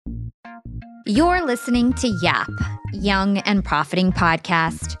You're listening to YAP, Young and Profiting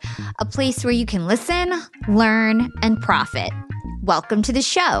Podcast, a place where you can listen, learn, and profit. Welcome to the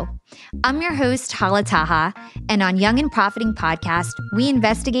show. I'm your host, Hala Taha, and on Young and Profiting Podcast, we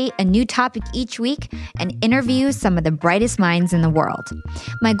investigate a new topic each week and interview some of the brightest minds in the world.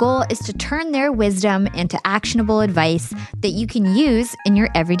 My goal is to turn their wisdom into actionable advice that you can use in your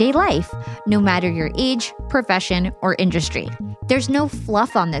everyday life, no matter your age, profession, or industry. There's no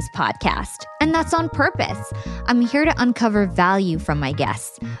fluff on this podcast, and that's on purpose. I'm here to uncover value from my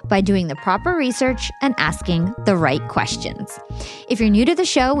guests by doing the proper research and asking the right questions. If you're new to the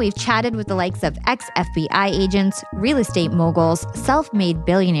show, we've chatted with the likes of ex-FBI agents, real estate moguls, self-made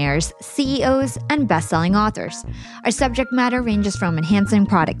billionaires, CEOs, and best-selling authors. Our subject matter ranges from enhancing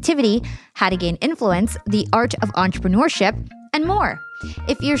productivity, how to gain influence, the art of entrepreneurship, and more.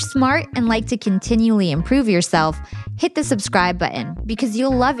 If you're smart and like to continually improve yourself, hit the subscribe button because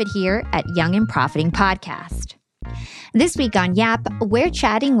you'll love it here at Young and Profiting Podcast. This week on YAP, we're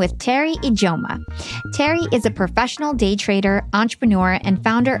chatting with Terry Ijoma. Terry is a professional day trader, entrepreneur, and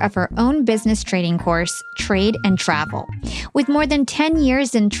founder of her own business trading course, Trade and Travel. With more than 10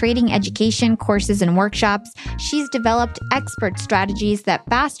 years in trading education, courses, and workshops, she's developed expert strategies that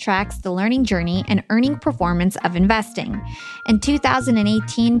fast-tracks the learning journey and earning performance of investing. In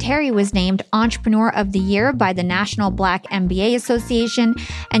 2018, Terry was named Entrepreneur of the Year by the National Black MBA Association,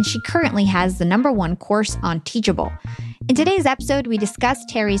 and she currently has the #1 course on Teachable. In today's episode, we discuss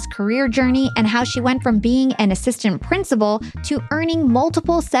Terry's career journey and how she went from being an assistant principal to earning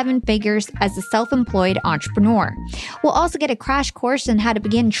multiple seven figures as a self-employed entrepreneur. We'll also get a crash course on how to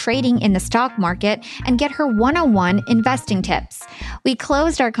begin trading in the stock market and get her one-on-one investing tips. We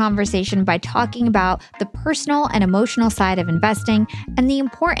closed our conversation by talking about the personal and emotional side of investing and the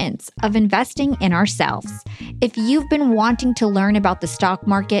importance of investing in ourselves. If you've been wanting to learn about the stock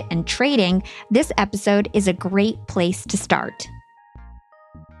market and trading, this episode is a great place to start.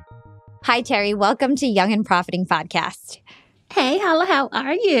 Hi, Terry. Welcome to Young and Profiting Podcast. Hey, Hala, how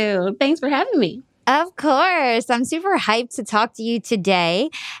are you? Thanks for having me. Of course. I'm super hyped to talk to you today.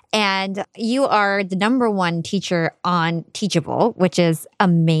 And you are the #1 teacher on Teachable, which is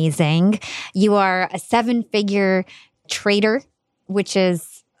amazing. You are a 7-figure trader, which is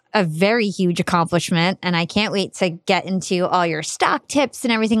a very huge accomplishment, and I can't wait to get into all your stock tips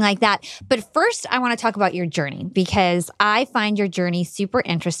and everything like that. But first, I want to talk about your journey because I find your journey super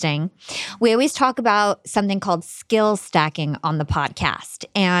interesting. We always talk about something called skill stacking on the podcast,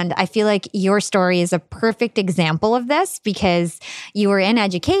 and I feel like your story is a perfect example of this because you were in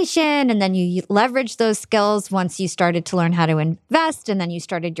education and then you leveraged those skills once you started to learn how to invest, and then you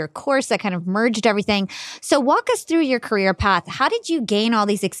started your course that kind of merged everything. So walk us through your career path. How did you gain all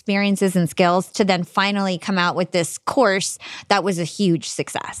these experiences and skills to then finally come out with this course that was a huge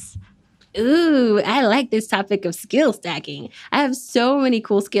success? Ooh, I like this topic of skill stacking. I have so many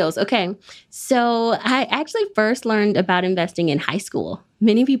cool skills. Okay, so I actually first learned about investing in high school.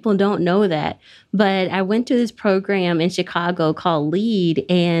 Many people don't know that, but I went to this program in Chicago called LEAD,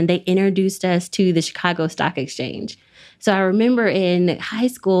 and they introduced us to the Chicago Stock Exchange. So I remember in high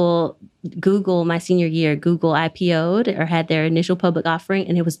school, Google, my senior year, Google IPO'd or had their initial public offering,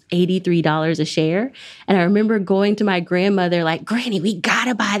 and it was $83 a share. And I remember going to my grandmother like, "Granny, we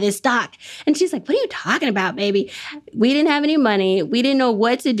gotta buy this stock." And she's like, "What are you talking about, baby?" We didn't have any money. We didn't know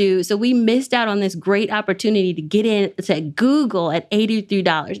what to do. So we missed out on this great opportunity to get in to Google at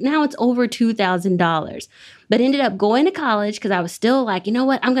 $83. Now it's over $2,000. But ended up going to college because I was still like, you know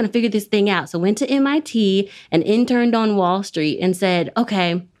what, I'm going to figure this thing out. So went to MIT and interned on Wall Street and said,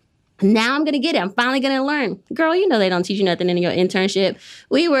 okay, now I'm going to get it. I'm finally going to learn. Girl, you know they don't teach you nothing in your internship.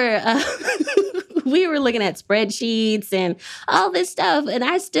 We were we were looking at spreadsheets and all this stuff, and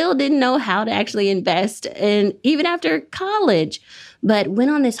I still didn't know how to actually invest, and even after college. But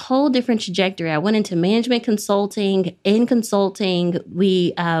went on this whole different trajectory. I went into management consulting. In consulting,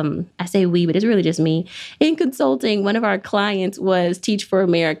 I say we, but it's really just me. In consulting, one of our clients was Teach for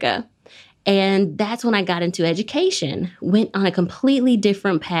America. And that's when I got into education, went on a completely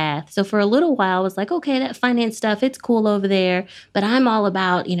different path. So for a little while, I was like, okay, that finance stuff, it's cool over there. But I'm all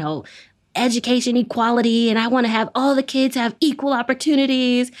about, education equality, and I want to have all the kids have equal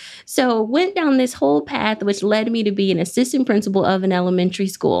opportunities. So went down this whole path, which led me to be an assistant principal of an elementary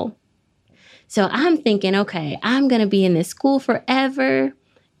school. So I'm thinking, okay, I'm going to be in this school forever.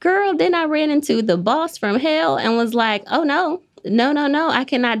 Girl, then I ran into the boss from hell and was like, oh, no, I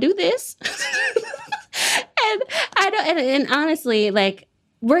cannot do this. And honestly, like,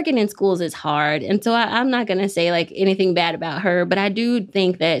 working in schools is hard. And so I'm not going to say like anything bad about her, but I do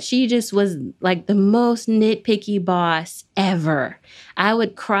think that she just was like the most nitpicky boss ever. I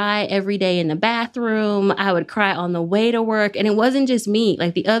would cry every day in the bathroom. I would cry on the way to work. And it wasn't just me.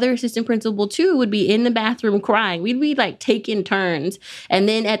 Like the other assistant principal too would be in the bathroom crying. We'd be like taking turns. And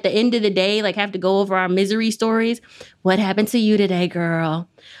then at the end of the day, like have to go over our misery stories. What happened to you today, girl?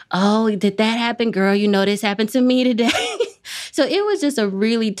 Oh, did that happen, girl? You know, this happened to me today. So it was just a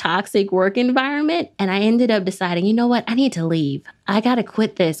really toxic work environment. And I ended up deciding, you know what? I need to leave. I got to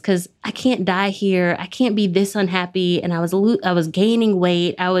quit this because I can't die here. I can't be this unhappy. And I was gaining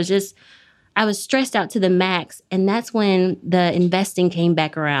weight. I was stressed out to the max. And that's when the investing came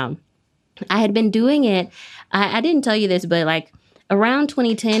back around. I had been doing it. I didn't tell you this, but like around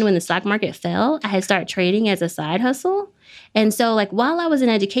 2010, when the stock market fell, I had started trading as a side hustle. And so like while I was in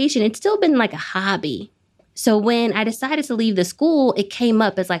education, it's still been like a hobby. So when I decided to leave the school, it came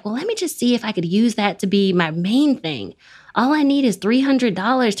up as like, well, let me just see if I could use that to be my main thing. All I need is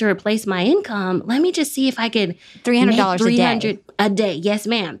 $300 to replace my income. Let me just see if I could $300 a day. Yes,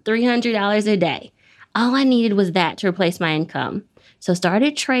 ma'am. $300 a day. All I needed was that to replace my income. So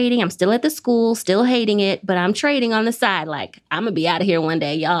started trading. I'm still at the school, still hating it, but I'm trading on the side. Like, I'm going to be out of here one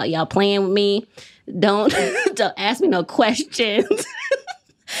day. Y'all playing with me. Don't ask me no questions.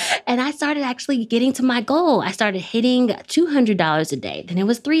 And I started actually getting to my goal. I started hitting $200 a day. Then it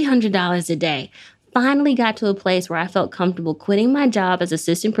was $300 a day. Finally got to a place where I felt comfortable quitting my job as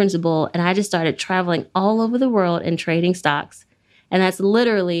assistant principal. And I just started traveling all over the world and trading stocks. And that's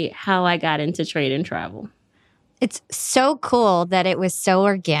literally how I got into trade and travel. It's so cool that it was so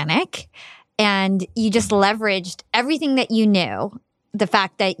organic and you just leveraged everything that you knew. The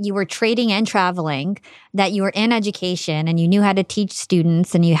fact that you were trading and traveling, that you were in education and you knew how to teach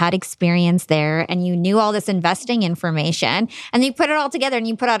students and you had experience there and you knew all this investing information and you put it all together and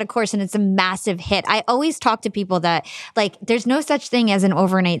you put out a course and it's a massive hit. I always talk to people that like there's no such thing as an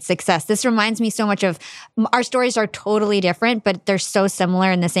overnight success. This reminds me so much of our stories are totally different, but they're so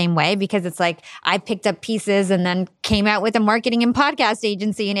similar in the same way because it's like I picked up pieces and then came out with a marketing and podcast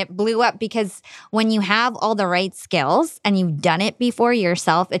agency and it blew up because when you have all the right skills and you've done it before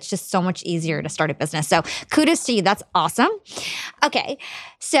yourself, it's just so much easier to start a business. So kudos to you. That's awesome. Okay.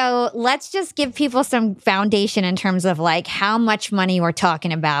 So let's just give people some foundation in terms of like how much money we're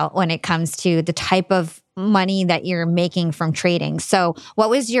talking about when it comes to the type of money that you're making from trading. So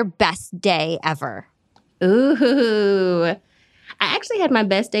what was your best day ever? Ooh, I actually had my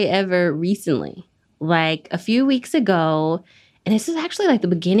best day ever recently, like a few weeks ago. And this is actually like the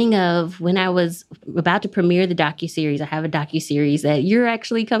beginning of when I was about to premiere the docuseries. I have a docuseries that you're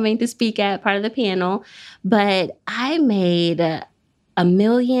actually coming to speak at, part of the panel. But I made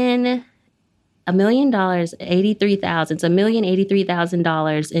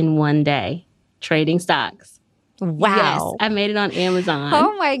 $1,083,000 in one day trading stocks. Wow. Yes, I made it on Amazon.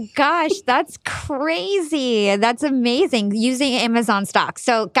 Oh my gosh, that's crazy. That's amazing. Using Amazon stock.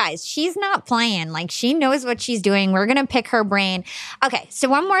 So guys, she's not playing. Like she knows what she's doing. We're going to pick her brain. Okay, so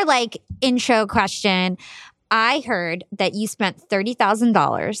one more like intro question. I heard that you spent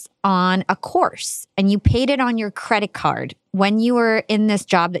 $30,000 on a course and you paid it on your credit card when you were in this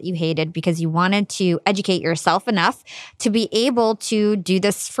job that you hated because you wanted to educate yourself enough to be able to do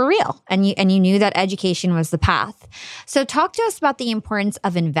this for real. And you knew that education was the path. So talk to us about the importance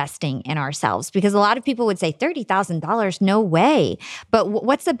of investing in ourselves because a lot of people would say $30,000, no way. But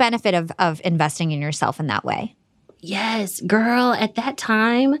what's the benefit of investing in yourself in that way? Yes, girl, at that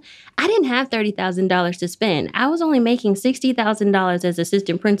time, I didn't have $30,000 to spend. I was only making $60,000 as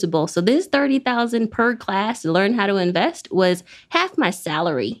assistant principal. So this $30,000 per class to learn how to invest was half my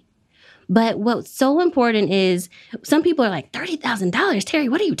salary. But what's so important is some people are like, $30,000, Terry,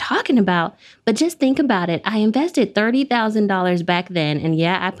 what are you talking about? But just think about it. I invested $30,000 back then. And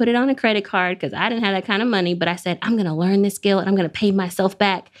yeah, I put it on a credit card because I didn't have that kind of money. But I said, I'm going to learn this skill and I'm going to pay myself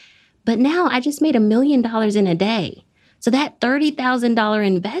back. But now I just made $1 million in a day. So that $30,000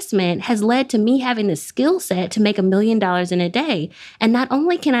 investment has led to me having the skill set to make $1 million in a day. And not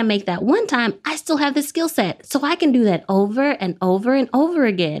only can I make that one time, I still have the skill set. So I can do that over and over and over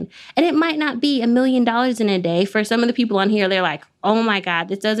again. And it might not be $1 million in a day. For some of the people on here, they're like, oh my God,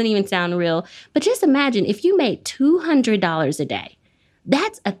 this doesn't even sound real. But just imagine if you made $200 a day.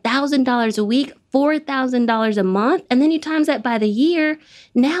 That's $1,000 a week, $4,000 a month. And then you times that by the year.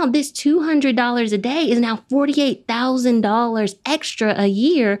 Now this $200 a day is now $48,000 extra a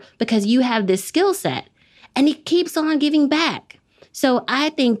year because you have this skill set. And it keeps on giving back. So I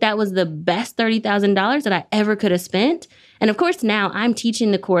think that was the best $30,000 that I ever could have spent. And of course, now I'm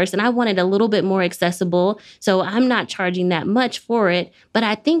teaching the course and I want it a little bit more accessible. So I'm not charging that much for it. But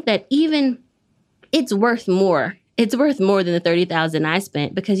I think that even it's worth more. It's worth more than the $30,000 I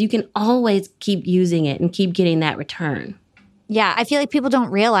spent because you can always keep using it and keep getting that return. Yeah, I feel like people don't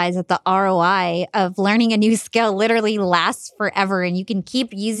realize that the ROI of learning a new skill literally lasts forever and you can keep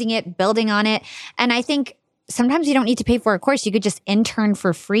using it, building on it. And I think sometimes you don't need to pay for a course. You could just intern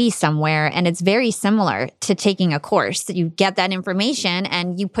for free somewhere. And it's very similar to taking a course. You get that information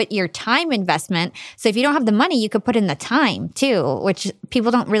and you put your time investment. So if you don't have the money, you could put in the time too, which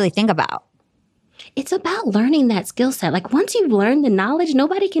people don't really think about. It's about learning that skill set. Like once you've learned the knowledge,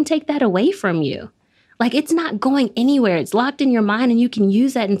 nobody can take that away from you. Like it's not going anywhere. It's locked in your mind and you can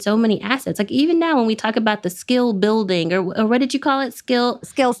use that in so many assets. Like even now when we talk about the skill building or what did you call it? Skill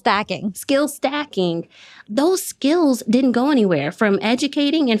stacking. Skill stacking. Those skills didn't go anywhere. From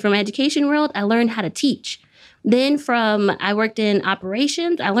educating and from education world, I learned how to teach. Then I worked in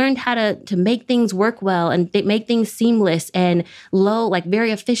operations, I learned how to make things work well and make things seamless and very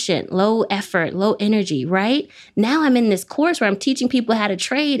efficient, low effort, low energy, right? Now I'm in this course where I'm teaching people how to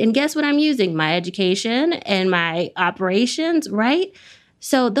trade. And guess what I'm using? My education and my operations, right?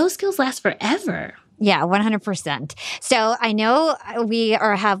 So those skills last forever. Yeah, 100%. So I know we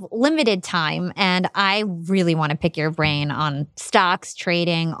have limited time and I really want to pick your brain on stocks,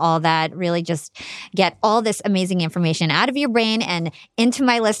 trading, all that, really just get all this amazing information out of your brain and into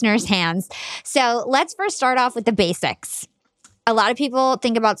my listeners' hands. So let's first start off with the basics. A lot of people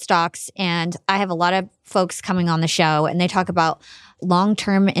think about stocks and I have a lot of folks coming on the show and they talk about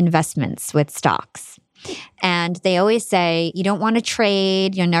long-term investments with stocks. And they always say, you don't want to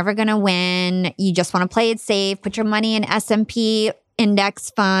trade. You're never going to win. You just want to play it safe. Put your money in S&P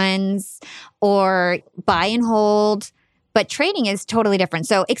index funds or buy and hold. But trading is totally different.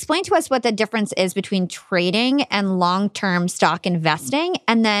 So explain to us what the difference is between trading and long-term stock investing,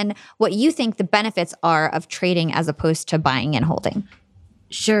 and then what you think the benefits are of trading as opposed to buying and holding.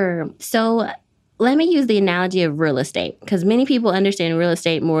 Sure. So let me use the analogy of real estate because many people understand real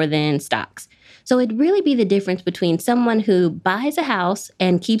estate more than stocks. So it'd really be the difference between someone who buys a house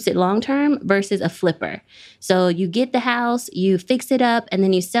and keeps it long-term versus a flipper. So you get the house, you fix it up, and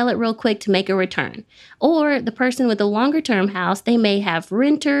then you sell it real quick to make a return. Or the person with a longer-term house, they may have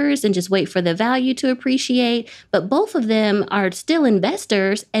renters and just wait for the value to appreciate. But both of them are still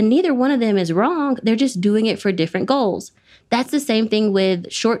investors, and neither one of them is wrong. They're just doing it for different goals. That's the same thing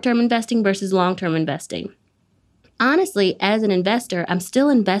with short-term investing versus long-term investing. Honestly, as an investor, I'm still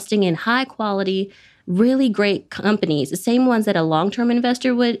investing in high quality, really great companies, the same ones that a long-term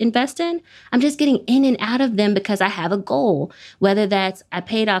investor would invest in. I'm just getting in and out of them because I have a goal. Whether that's I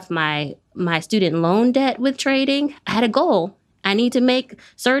paid off my student loan debt with trading, I had a goal. I need to make a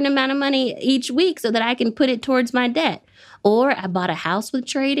certain amount of money each week so that I can put it towards my debt. Or I bought a house with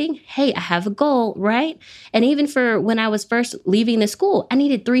trading. Hey, I have a goal, right? And even for when I was first leaving the school, I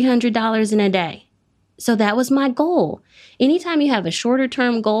needed $300 in a day. So that was my goal. Anytime you have a shorter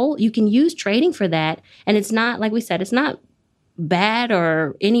term goal, you can use trading for that. And it's not, like we said, it's not bad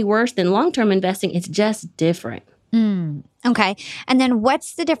or any worse than long-term investing. It's just different. Okay. And then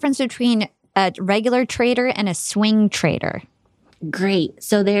what's the difference between a regular trader and a swing trader? Great.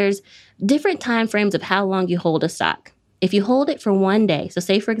 So there's different time frames of how long you hold a stock. If you hold it for one day, so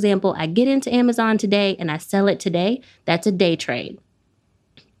say, for example, I get into Amazon today and I sell it today, that's a day trade.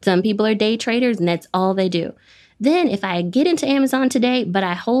 Some people are day traders and that's all they do. Then if I get into Amazon today, but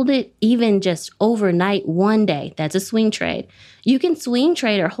I hold it even just overnight one day, that's a swing trade. You can swing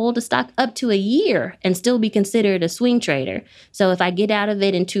trade or hold a stock up to a year and still be considered a swing trader. So if I get out of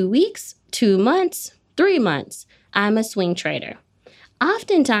it in 2 weeks, 2 months, 3 months, I'm a swing trader.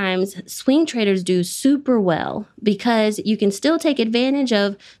 Oftentimes, swing traders do super well because you can still take advantage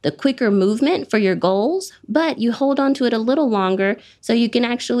of the quicker movement for your goals, but you hold on to it a little longer so you can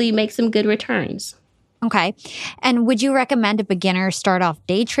actually make some good returns. Okay. And would you recommend a beginner start off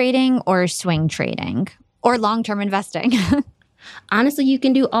day trading or swing trading or long-term investing? Honestly, you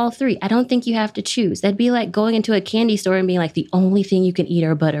can do all three. I don't think you have to choose. That'd be like going into a candy store and being like, the only thing you can eat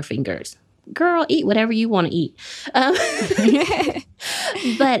are Butterfingers. Girl, eat whatever you want to eat.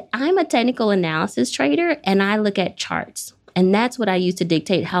 But I'm a technical analysis trader and I look at charts. And that's what I use to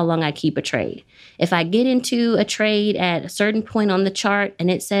dictate how long I keep a trade. If I get into a trade at a certain point on the chart and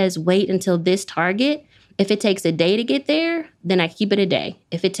it says wait until this target, if it takes a day to get there, then I keep it a day.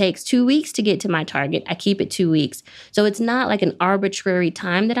 If it takes 2 weeks to get to my target, I keep it 2 weeks. So it's not like an arbitrary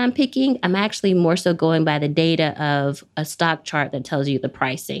time that I'm picking. I'm actually more so going by the data of a stock chart that tells you the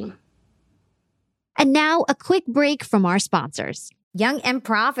pricing. And now a quick break from our sponsors. Young and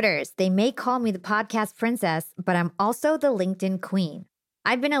profiters, they may call me the podcast princess, but I'm also the LinkedIn queen.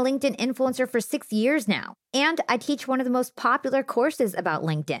 I've been a LinkedIn influencer for 6 years now, and I teach one of the most popular courses about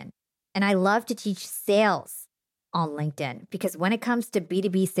LinkedIn. And I love to teach sales on LinkedIn because when it comes to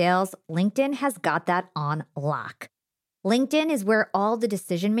B2B sales, LinkedIn has got that on lock. LinkedIn is where all the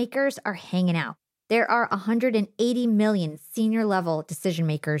decision makers are hanging out. There are 180 million senior level decision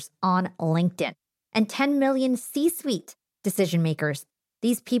makers on LinkedIn and 10 million C-suite decision makers.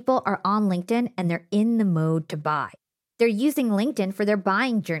 These people are on LinkedIn and they're in the mode to buy. They're using LinkedIn for their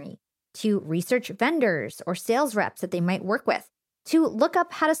buying journey, to research vendors or sales reps that they might work with, to look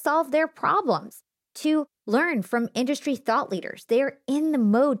up how to solve their problems, to learn from industry thought leaders. They are in the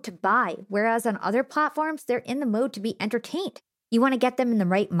mode to buy, whereas on other platforms, they're in the mode to be entertained. You want to get them in the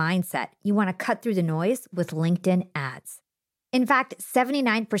right mindset. You want to cut through the noise with LinkedIn ads. In fact,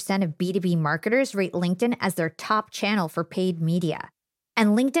 79% of B2B marketers rate LinkedIn as their top channel for paid media.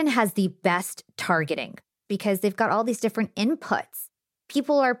 And LinkedIn has the best targeting because they've got all these different inputs.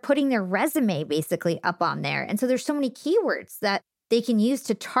 People are putting their resume basically up on there. And so there's so many keywords that they can use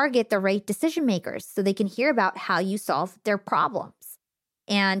to target the right decision makers so they can hear about how you solve their problems.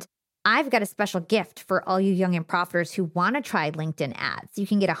 And I've got a special gift for all you young and profiters who want to try LinkedIn ads. You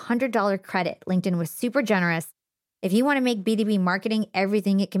can get a $100 credit. LinkedIn was super generous. If you want to make B2B marketing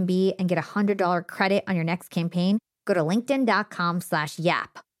everything it can be and get a $100 credit on your next campaign, go to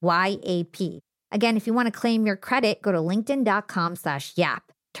linkedin.com/yap, Y-A-P. Again, if you want to claim your credit, go to linkedin.com/yap.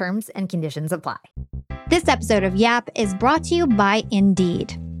 Terms and conditions apply. This episode of Yap is brought to you by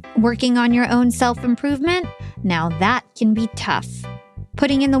Indeed. Working on your own self-improvement? Now that can be tough.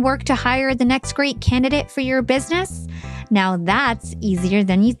 Putting in the work to hire the next great candidate for your business? Now that's easier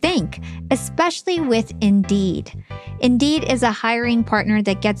than you think, especially with Indeed. Indeed is a hiring partner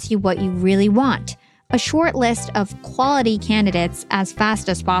that gets you what you really want, a short list of quality candidates as fast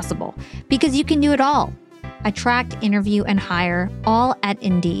as possible, because you can do it all. Attract, interview, and hire, all at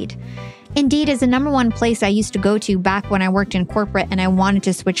Indeed. Indeed is the number one place I used to go to back when I worked in corporate and I wanted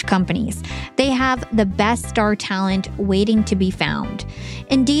to switch companies. They have the best star talent waiting to be found.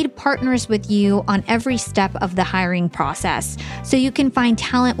 Indeed partners with you on every step of the hiring process, so you can find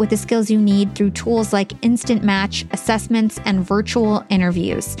talent with the skills you need through tools like Instant Match, assessments, and virtual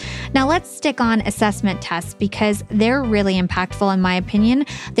interviews. Now let's stick on assessment tests because they're really impactful in my opinion.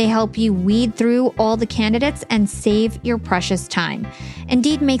 They help you weed through all the candidates and save your precious time.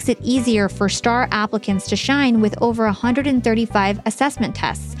 Indeed makes it easier for star applicants to shine with over 135 assessment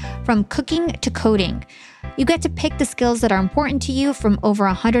tests, from cooking to coding. You get to pick the skills that are important to you from over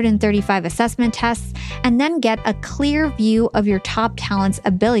 135 assessment tests and then get a clear view of your top talent's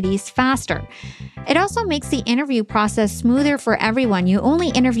abilities faster. It also makes the interview process smoother for everyone. You only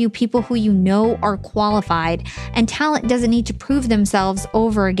interview people who you know are qualified, and talent doesn't need to prove themselves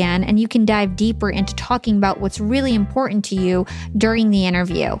over again, and you can dive deeper into talking about what's really important to you during the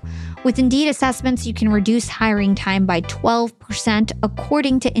interview. With Indeed assessments, you can reduce hiring time by 12%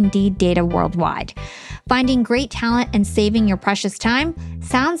 according to Indeed data worldwide. Finding great talent and saving your precious time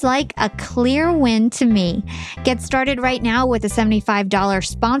sounds like a clear win to me. Get started right now with a $75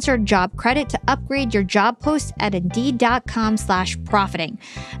 sponsored job credit to upgrade your job post at Indeed.com/profiting.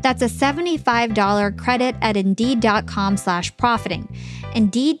 That's a $75 credit at Indeed.com/profiting.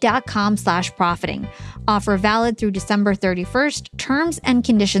 Indeed.com/profiting. Offer valid through December 31st. Terms and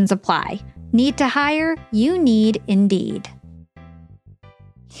conditions apply. Need to hire? You need Indeed.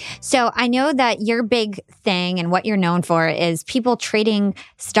 So I know that your big thing and what you're known for is people trading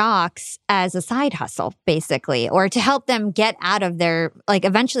stocks as a side hustle, basically, or to help them get out of their, like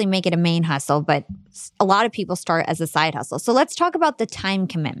eventually make it a main hustle. But a lot of people start as a side hustle. So let's talk about the time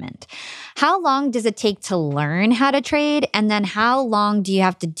commitment. How long does it take to learn how to trade? And then how long do you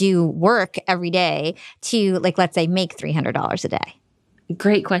have to do work every day to, like, let's say, make $300 a day?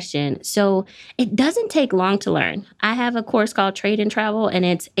 Great question. So it doesn't take long to learn. I have a course called Trade and Travel, and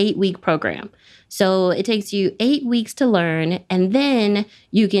it's 8-week program. So it takes you 8 weeks to learn, and then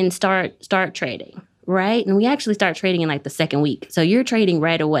you can start trading, right? And we actually start trading in like the second week. So you're trading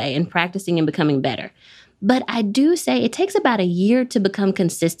right away and practicing and becoming better. But I do say it takes about a year to become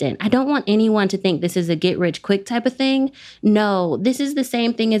consistent. I don't want anyone to think this is a get rich quick type of thing. No, this is the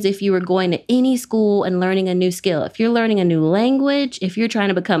same thing as if you were going to any school and learning a new skill. If you're learning a new language, if you're trying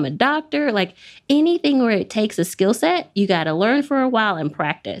to become a doctor, like anything where it takes a skill set, you got to learn for a while and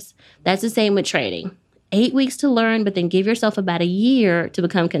practice. That's the same with trading. 8 weeks to learn, but then give yourself about a year to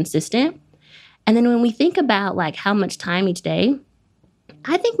become consistent. And then when we think about like how much time each day,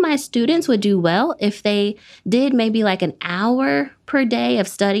 I think my students would do well if they did maybe like an hour per day of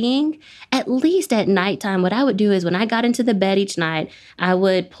studying, at least at nighttime. What I would do is when I got into the bed each night, I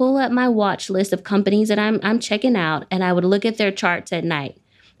would pull up my watch list of companies that I'm checking out, and I would look at their charts at night.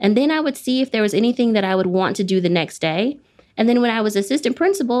 And then I would see if there was anything that I would want to do the next day. And then when I was assistant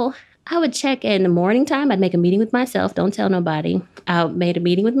principal, I would check in the morning time. I'd make a meeting with myself. Don't tell nobody. I made a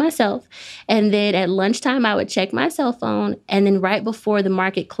meeting with myself. And then at lunchtime, I would check my cell phone. And then right before the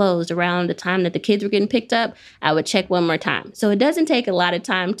market closed, around the time that the kids were getting picked up, I would check one more time. So it doesn't take a lot of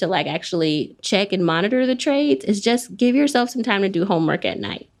time to like actually check and monitor the trades. It's just give yourself some time to do homework at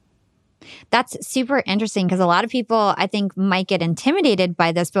night. That's super interesting because a lot of people, I think, might get intimidated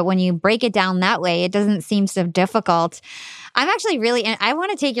by this. But when you break it down that way, it doesn't seem so difficult. I'm actually I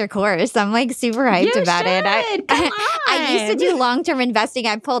want to take your course. I'm like super hyped about it. I used to do long-term investing.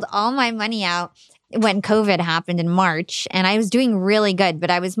 I pulled all my money out when COVID happened in March, and I was doing really good,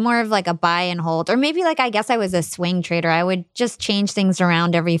 but I was more of like a buy and hold, or maybe like, I guess I was a swing trader. I would just change things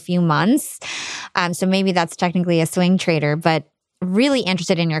around every few months. So maybe that's technically a swing trader, but really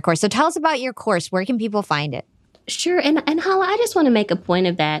interested in your course. So tell us about your course. Where can people find it? Sure. And Hala, I just want to make a point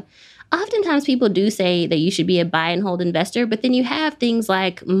of that. Oftentimes people do say that you should be a buy and hold investor, but then you have things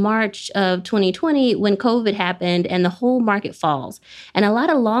like March of 2020 when COVID happened and the whole market falls. And a lot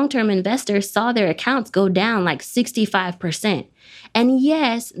of long-term investors saw their accounts go down like 65%. And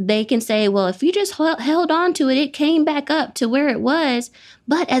yes, they can say, well, if you just held on to it, it came back up to where it was.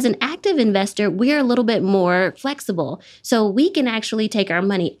 But as an active investor, we're a little bit more flexible. So we can actually take our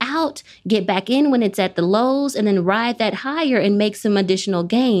money out, get back in when it's at the lows, and then ride that higher and make some additional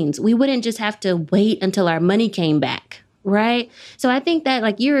gains. We wouldn't just have to wait until our money came back. Right. So I think that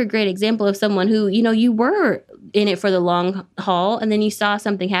like you're a great example of someone who, you were in it for the long haul and then you saw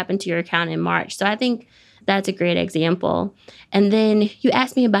something happen to your account in March. So I think that's a great example. And then you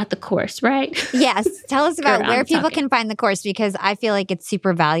asked me about the course, right? Yes. Tell us about where people can find the course, because I feel like it's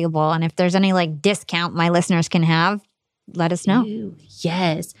super valuable. And if there's any like discount my listeners can have, let us know. Ooh,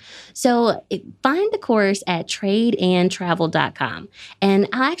 yes. So find the course at tradeandtravel.com. And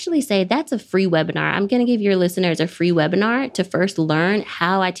I'll actually say that's a free webinar. I'm going to give your listeners a free webinar to first learn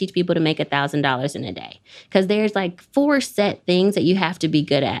how I teach people to make $1,000 in a day. Because there's like 4 set things that you have to be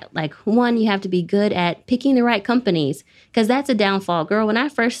good at. Like 1, you have to be good at picking the right companies, because that's a downfall. Girl, when I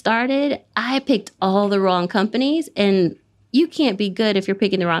first started, I picked all the wrong companies, and you can't be good if you're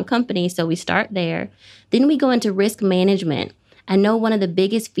picking the wrong company. So we start there. Then we go into risk management. I know one of the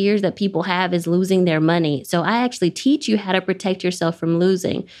biggest fears that people have is losing their money. So I actually teach you how to protect yourself from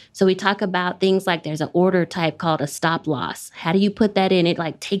losing. So we talk about things like there's an order type called a stop loss. How do you put that in? It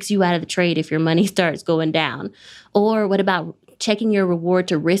like takes you out of the trade if your money starts going down. Or what about checking your reward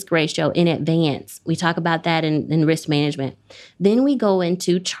to risk ratio in advance? We talk about that in risk management. Then we go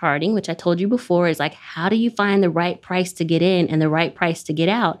into charting, which I told you before is like, how do you find the right price to get in and the right price to get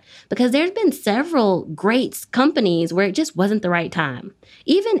out? Because there's been several great companies where it just wasn't the right time.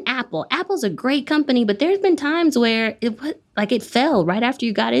 Even Apple. Apple's a great company, but there's been times where it fell right after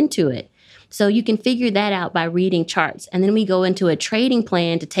you got into it. So you can figure that out by reading charts. And then we go into a trading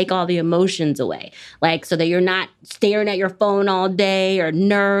plan to take all the emotions away. Like, so that you're not staring at your phone all day or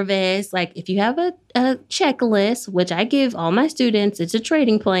nervous. Like if you have a checklist, which I give all my students, it's a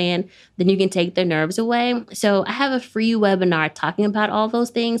trading plan, then you can take their nerves away. So I have a free webinar talking about all those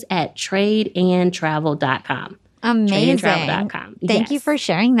things at tradeandtravel.com. Amazing. Thank you for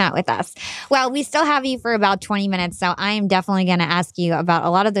sharing that with us. Well, we still have you for about 20 minutes, so I am definitely going to ask you about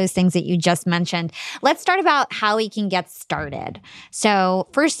a lot of those things that you just mentioned. Let's start about how we can get started. So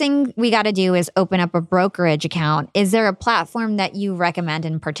first thing we got to do is open up a brokerage account. Is there a platform that you recommend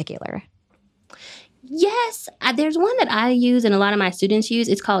in particular? Yes, there's one that I use and a lot of my students use.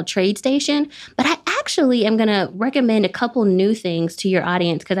 It's called TradeStation. But I actually am going to recommend a couple new things to your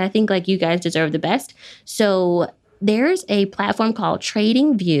audience because I think like you guys deserve the best. So there's a platform called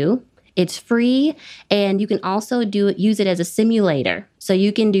TradingView. It's free, and you can also use it as a simulator. So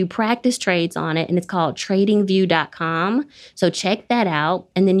you can do practice trades on it, and it's called tradingview.com. So check that out,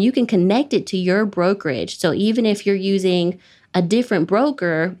 and then you can connect it to your brokerage. So even if you're using a different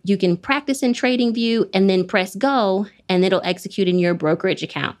broker, you can practice in TradingView and then press go, and it'll execute in your brokerage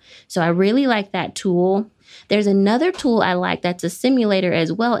account. So I really like that tool. There's another tool I like that's a simulator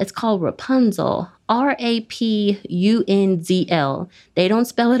as well. It's called Rapunzel, Rapunzl. They don't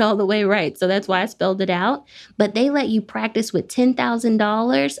spell it all the way right, so that's why I spelled it out. But they let you practice with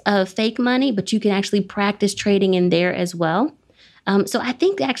 $10,000 of fake money, but you can actually practice trading in there as well. So I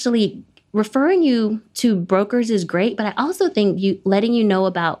think actually referring you to brokers is great, but I also think letting you know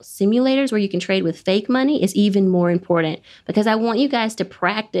about simulators where you can trade with fake money is even more important, because I want you guys to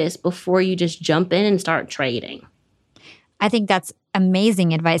practice before you just jump in and start trading. I think that's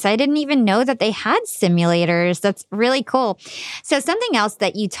amazing advice. I didn't even know that they had simulators. That's really cool. So something else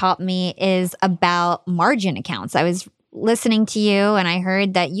that you taught me is about margin accounts. I was listening to you and I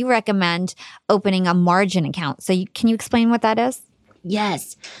heard that you recommend opening a margin account. So can you explain what that is?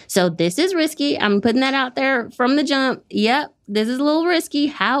 Yes. So this is risky. I'm putting that out there from the jump. Yep, this is a little risky.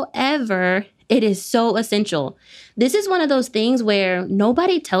 However, it is so essential. This is one of those things where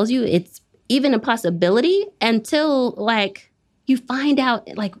nobody tells you it's even a possibility until you find out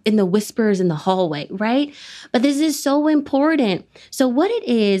in the whispers in the hallway, right? But this is so important. So what it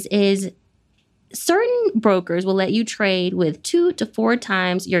is certain brokers will let you trade with 2 to 4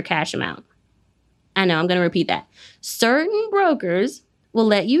 times your cash amount. I know, I'm going to repeat that. Certain brokers will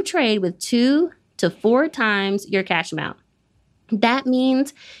let you trade with 2 to 4 times your cash amount. That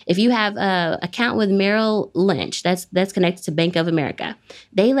means if you have an account with Merrill Lynch, that's connected to Bank of America,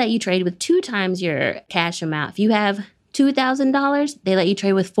 they let you trade with 2 times your cash amount. If you have $2,000, they let you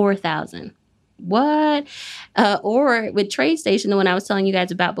trade with $4,000. What? Or with TradeStation, the one I was telling you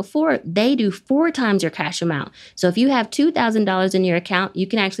guys about before, they do 4 times your cash amount. So if you have $2,000 in your account, you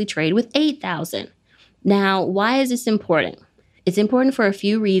can actually trade with $8,000. Now, why is this important? It's important for a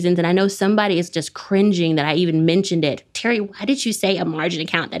few reasons, and I know somebody is just cringing that I even mentioned it. Terry, why did you say a margin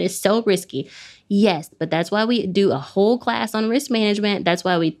account? That is so risky. Yes, but that's why we do a whole class on risk management. That's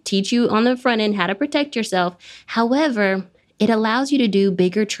why we teach you on the front end how to protect yourself. However, it allows you to do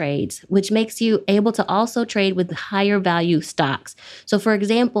bigger trades, which makes you able to also trade with higher value stocks. So for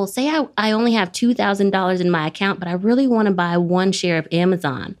example, say I only have $2,000 in my account, but I really want to buy 1 share of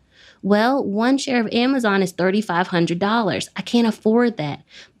Amazon. Well, 1 share of Amazon is $3,500. I can't afford that.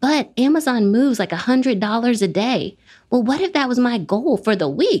 But Amazon moves like $100 a day. Well, what if that was my goal for the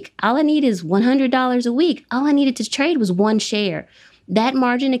week? All I need is $100 a week. All I needed to trade was 1 share. That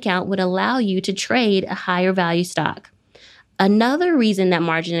margin account would allow you to trade a higher value stock. Another reason that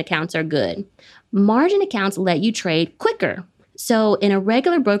margin accounts are good, margin accounts let you trade quicker. So in a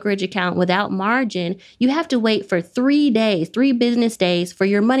regular brokerage account without margin, you have to wait for 3 business days for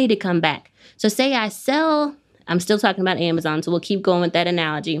your money to come back. So say I sell, I'm still talking about Amazon, so we'll keep going with that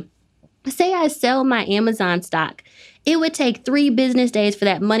analogy. Say I sell my Amazon stock. It would take 3 business days for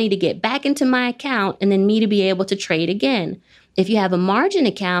that money to get back into my account and then me to be able to trade again. If you have a margin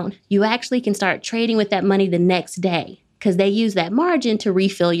account, you actually can start trading with that money the next day because they use that margin to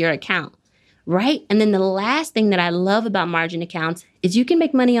refill your account. Right? And then the last thing that I love about margin accounts is you can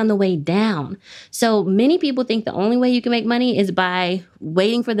make money on the way down. So many people think the only way you can make money is by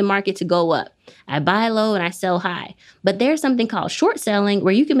waiting for the market to go up. I buy low and I sell high. But there's something called short selling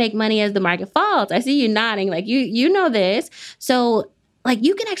where you can make money as the market falls. I see you nodding like you know this. So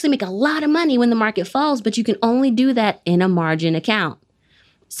you can actually make a lot of money when the market falls, but you can only do that in a margin account.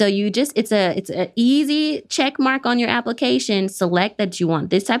 So it's an easy check mark on your application. Select that you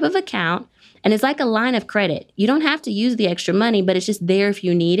want this type of account. And it's like a line of credit. You don't have to use the extra money, but it's just there if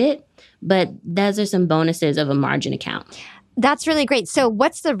you need it. But those are some bonuses of a margin account. That's really great. So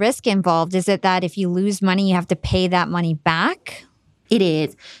what's the risk involved? Is it that if you lose money, you have to pay that money back? It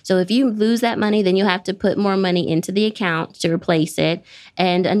is. So if you lose that money, then you'll have to put more money into the account to replace it.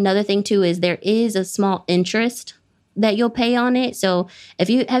 And another thing too is there is a small interest that you'll pay on it. So have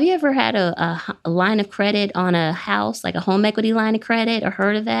you ever had a line of credit on a house, like a home equity line of credit, or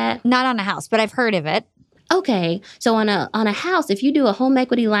heard of that? Not on a house, but I've heard of it. Okay. So on a house, if you do a home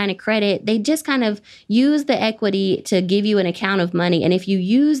equity line of credit, they just kind of use the equity to give you an account of money. And if you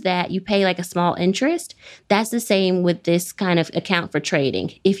use that, you pay like a small interest. That's the same with this kind of account for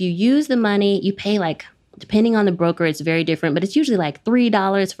trading. If you use the money, you pay depending on the broker, it's very different, but it's usually like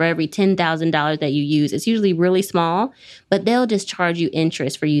 $3 for every $10,000 that you use. It's usually really small, but they'll just charge you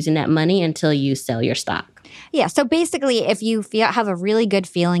interest for using that money until you sell your stock. Yeah. So basically, if you have a really good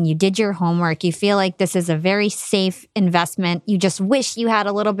feeling, you did your homework, you feel like this is a very safe investment, you just wish you had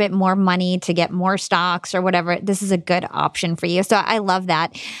a little bit more money to get more stocks or whatever, this is a good option for you. So I love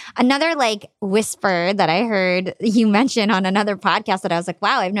that. Another whisper that I heard you mention on another podcast that I was like,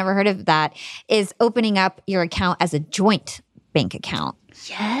 wow, I've never heard of that, is opening up your account as a joint bank account.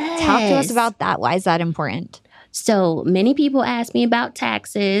 Yes. Talk to us about that. Why is that important? So many people ask me about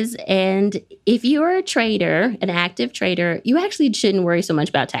taxes. And if you're a trader, an active trader, you actually shouldn't worry so much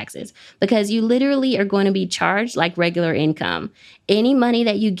about taxes because you literally are going to be charged like regular income. Any money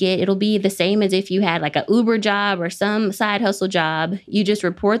that you get, it'll be the same as if you had like a Uber job or some side hustle job. You just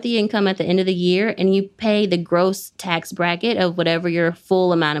report the income at the end of the year and you pay the gross tax bracket of whatever your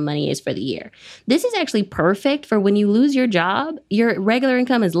full amount of money is for the year. This is actually perfect for when you lose your job, your regular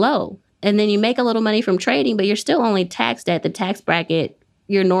income is low. And then you make a little money from trading, but you're still only taxed at the tax bracket,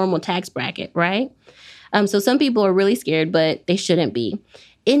 your normal tax bracket, right? So some people are really scared, but they shouldn't be.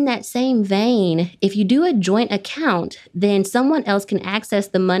 In that same vein, if you do a joint account, then someone else can access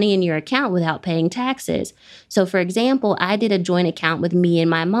the money in your account without paying taxes. So for example, I did a joint account with me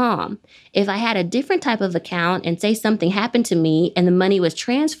and my mom. If I had a different type of account and say something happened to me and the money was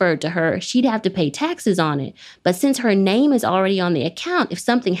transferred to her, she'd have to pay taxes on it. But since her name is already on the account, if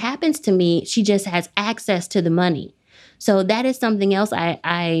something happens to me, she just has access to the money. So that is something else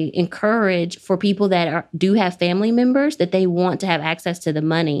I encourage for people that do have family members that they want to have access to the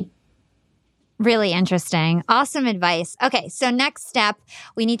money. Really interesting. Awesome advice. Okay, so next step,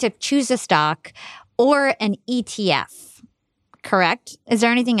 we need to choose a stock or an ETF, correct? Is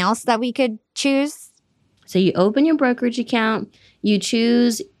there anything else that we could choose? So you open your brokerage account, you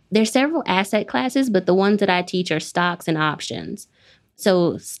choose, there's several asset classes, but the ones that I teach are stocks and options.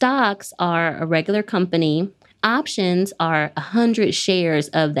 So stocks are a regular company. Options are 100 shares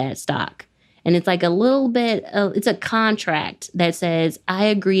of that stock. And it's like a little bit, it's a contract that says, I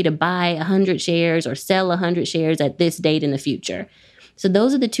agree to buy 100 shares or sell 100 shares at this date in the future. So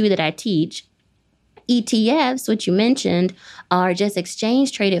those are the two that I teach. ETFs, which you mentioned, are just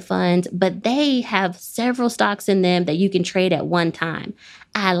exchange traded funds, but they have several stocks in them that you can trade at one time.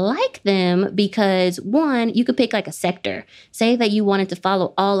 I like them because, one, you could pick like a sector. Say that you wanted to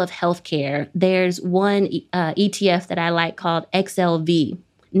follow all of healthcare. There's one ETF that I like called XLV.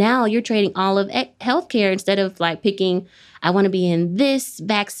 Now you're trading all of healthcare instead of like picking, I want to be in this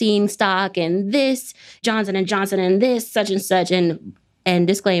vaccine stock and this Johnson & Johnson and this such and such. And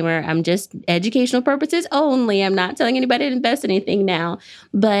disclaimer, I'm just educational purposes only. I'm not telling anybody to invest in anything now.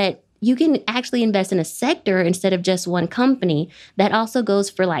 But you can actually invest in a sector instead of just one company. That also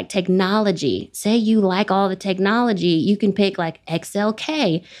goes for like technology. Say you like all the technology, you can pick like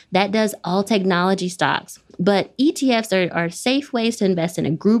XLK. That does all technology stocks. But ETFs are safe ways to invest in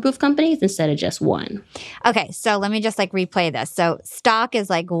a group of companies instead of just one. Okay, so let me just like replay this. So stock is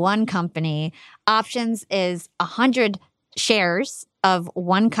like one company. Options is 100 shares of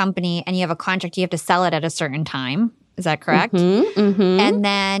one company, and you have a contract. You have to sell it at a certain time. Is that correct? And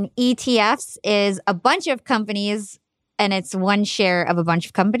then ETFs is a bunch of companies, and it's one share of a bunch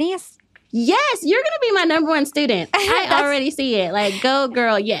of companies. Yes, you're going to be my number one student. I already see it. Like, go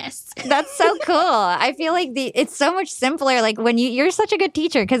girl, yes. That's so cool. I feel like it's so much simpler. Like when you're such a good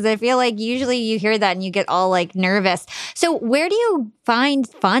teacher, because I feel like usually you hear that and you get all like nervous. So where do you find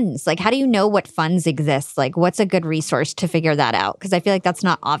funds? Like, how do you know what funds exist? Like, what's a good resource to figure that out? Because I feel like that's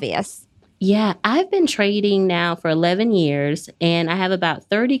not obvious. Yeah, I've been trading now for 11 years, and I have about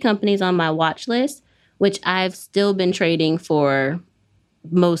 30 companies on my watch list, which I've still been trading for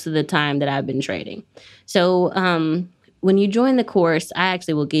most of the time that I've been trading. So when you join the course, I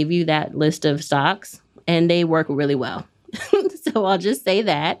actually will give you that list of stocks, and they work really well. So I'll just say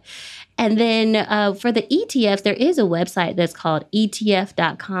that. And then for the ETFs, there is a website that's called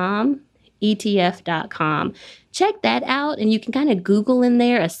ETF.com. ETF.com. Check that out, and you can kind of Google in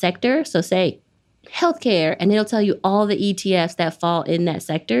there a sector. So say healthcare, and it'll tell you all the ETFs that fall in that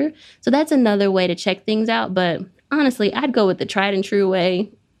sector. So that's another way to check things out. But honestly, I'd go with the tried and true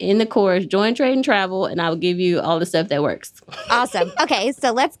way in the course, join Trade and Travel, and I'll give you all the stuff that works. Awesome. Okay,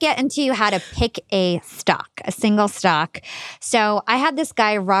 so let's get into how to pick a stock, a single stock. So I had this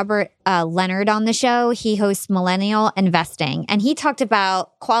guy, Robert Leonard, on the show. He hosts Millennial Investing, and he talked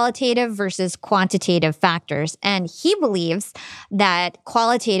about qualitative versus quantitative factors. And he believes that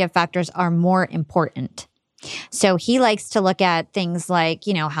qualitative factors are more important. So he likes to look at things like,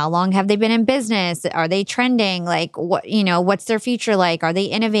 how long have they been in business? Are they trending? Like, what's their future like? Are they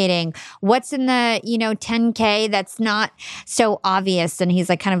innovating? What's in the, 10K that's not so obvious? And he's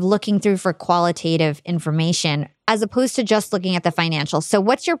like kind of looking through for qualitative information as opposed to just looking at the financials. So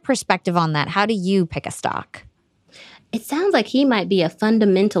what's your perspective on that? How do you pick a stock? It sounds like he might be a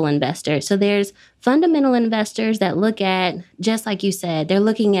fundamental investor. So there's fundamental investors that look at, just like you said, they're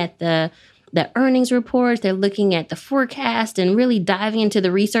looking at the the earnings reports, they're looking at the forecast and really diving into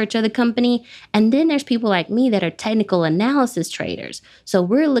the research of the company. And then there's people like me that are technical analysis traders. So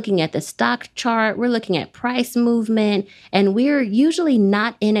we're looking at the stock chart, we're looking at price movement, and we're usually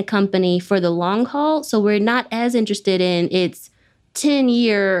not in a company for the long haul. So we're not as interested in its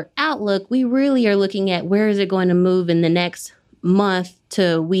 10-year outlook. We really are looking at where is it going to move in the next month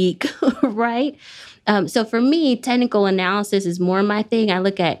to week, right? So for me, technical analysis is more my thing. I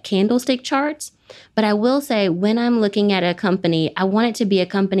look at candlestick charts, but I will say when I'm looking at a company, I want it to be a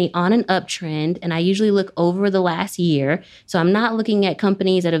company on an uptrend, and I usually look over the last year. So I'm not looking at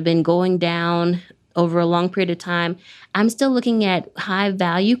companies that have been going down over a long period of time. I'm still looking at high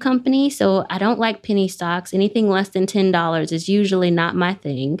value companies. So I don't like penny stocks. Anything less than $10 is usually not my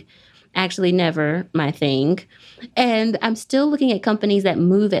thing. Actually, never my thing. And I'm still looking at companies that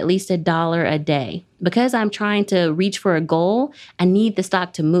move at least $1 a day. Because I'm trying to reach for a goal, I need the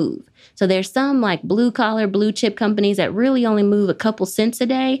stock to move. So there's some like blue collar, blue chip companies that really only move a couple cents a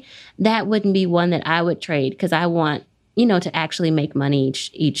day. That wouldn't be one that I would trade because I want, to actually make money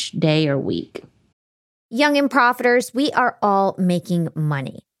each day or week. Young and profiters, we are all making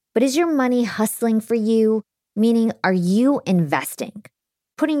money. But is your money hustling for you? Meaning, are you investing?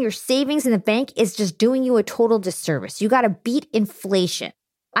 Putting your savings in the bank is just doing you a total disservice. You got to beat inflation.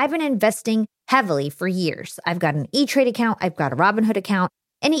 I've been investing heavily for years. I've got an E-Trade account. I've got a Robinhood account.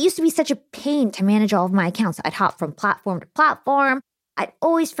 And it used to be such a pain to manage all of my accounts. I'd hop from platform to platform. I'd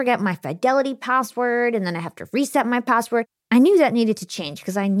always forget my Fidelity password, and then I have to reset my password. I knew that needed to change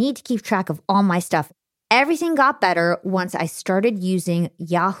because I need to keep track of all my stuff. Everything got better once I started using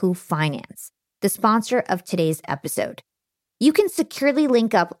Yahoo Finance, the sponsor of today's episode. You can securely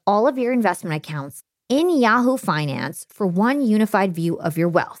link up all of your investment accounts in Yahoo Finance for one unified view of your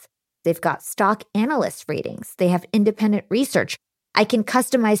wealth. They've got stock analyst ratings. They have independent research. I can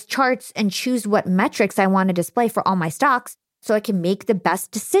customize charts and choose what metrics I want to display for all my stocks so I can make the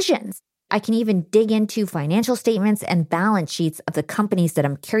best decisions. I can even dig into financial statements and balance sheets of the companies that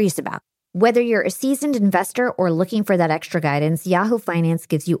I'm curious about. Whether you're a seasoned investor or looking for that extra guidance, Yahoo Finance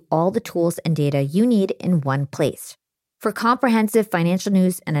gives you all the tools and data you need in one place. For comprehensive financial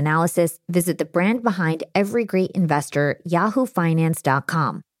news and analysis, visit the brand behind every great investor,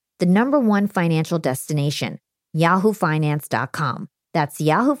 yahoofinance.com, the #1 financial destination, yahoofinance.com. That's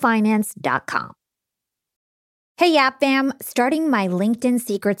yahoofinance.com. Hey, Yap Fam, starting my LinkedIn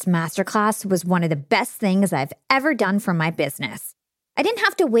Secrets Masterclass was one of the best things I've ever done for my business. I didn't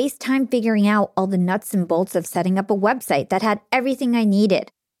have to waste time figuring out all the nuts and bolts of setting up a website that had everything I needed,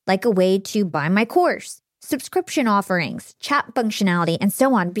 like a way to buy my course, subscription offerings, chat functionality, and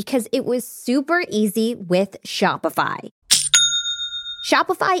so on, because it was super easy with Shopify.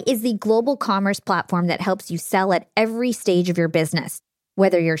 Shopify is the global commerce platform that helps you sell at every stage of your business.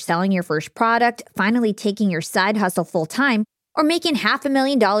 Whether you're selling your first product, finally taking your side hustle full-time, or making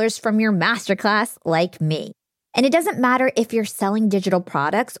 $500,000 from your masterclass like me. And it doesn't matter if you're selling digital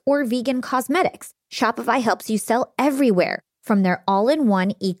products or vegan cosmetics. Shopify helps you sell everywhere, from their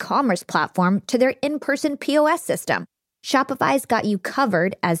all-in-one e-commerce platform to their in-person POS system. Shopify's got you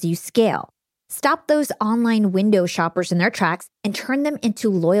covered as you scale. Stop those online window shoppers in their tracks and turn them into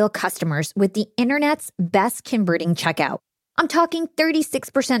loyal customers with the internet's best converting checkout. I'm talking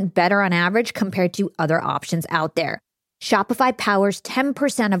 36% better on average compared to other options out there. Shopify powers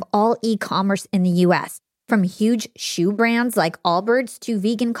 10% of all e-commerce in the US, from huge shoe brands like Allbirds to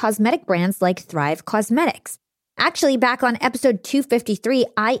vegan cosmetic brands like Thrive Causemetics. Actually, back on episode 253,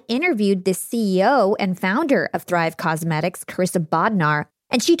 I interviewed the CEO and founder of Thrive Causemetics, Carissa Bodnar,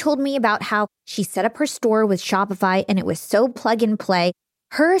 and she told me about how she set up her store with Shopify and it was so plug and play.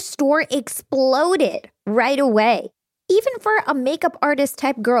 Her store exploded right away. Even for a makeup artist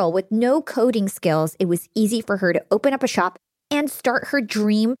type girl with no coding skills, it was easy for her to open up a shop and start her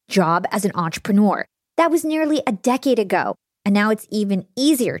dream job as an entrepreneur. That was nearly a decade ago. And now it's even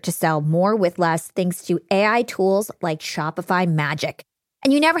easier to sell more with less thanks to AI tools like Shopify Magic.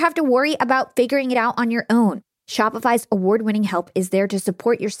 And you never have to worry about figuring it out on your own. Shopify's award-winning help is there to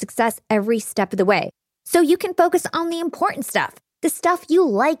support your success every step of the way. So you can focus on the important stuff, the stuff you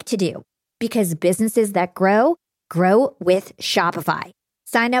like to do. Because businesses that grow with Shopify.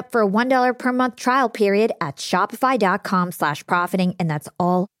 Sign up for a $1 per month trial period at shopify.com/profiting, and that's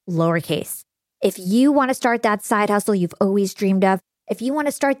all lowercase. If you want to start that side hustle you've always dreamed of, if you want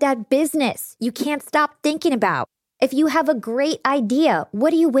to start that business you can't stop thinking about, if you have a great idea,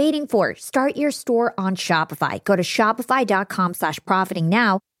 what are you waiting for? Start your store on Shopify. Go to shopify.com/profiting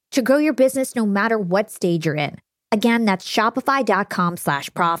now to grow your business no matter what stage you're in. Again, that's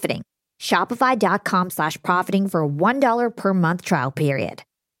shopify.com/profiting. Shopify.com/profiting for a $1 per month trial period.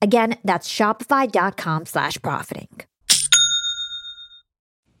 Again, that's shopify.com/profiting.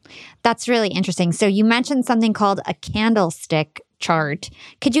 That's really interesting. So you mentioned something called a candlestick chart.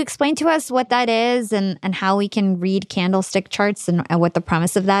 Could you explain to us what that is and how we can read candlestick charts and what the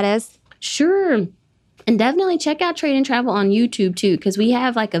premise of that is? Sure. And definitely check out Trade and Travel on YouTube too, because we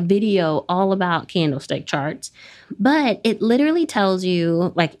have like a video all about candlestick charts. But it literally tells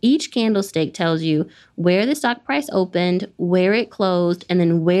you, like each candlestick tells you where the stock price opened, where it closed, and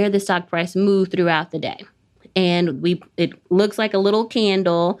then where the stock price moved throughout the day. And it looks like a little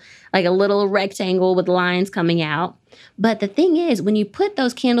candle, like a little rectangle with lines coming out. But the thing is, when you put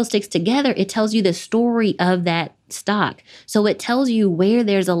those candlesticks together, it tells you the story of that stock. So it tells you where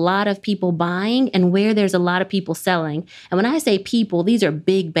there's a lot of people buying and where there's a lot of people selling. And when I say people, these are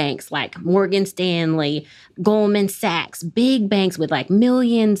big banks like Morgan Stanley, Goldman Sachs, big banks with like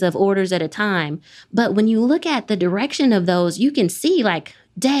millions of orders at a time. But when you look at the direction of those, you can see like,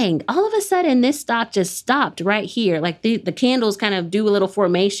 dang, all of a sudden this stock just stopped right here. Like the candles kind of do a little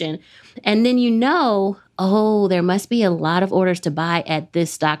formation. And then oh, there must be a lot of orders to buy at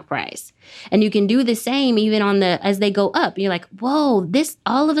this stock price. And you can do the same even as they go up. You're like, whoa,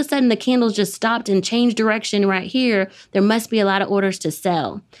 all of a sudden the candles just stopped and changed direction right here. There must be a lot of orders to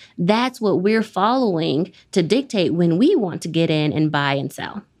sell. That's what we're following to dictate when we want to get in and buy and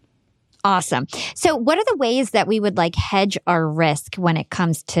sell. Awesome. So what are the ways that we would like hedge our risk when it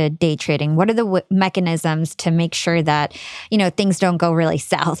comes to day trading? What are the mechanisms to make sure that, things don't go really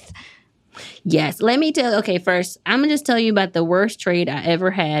south? Yes. Let me tell. Okay, first, I'm going to just tell you about the worst trade I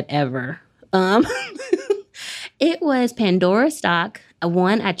ever had ever. It was Pandora stock.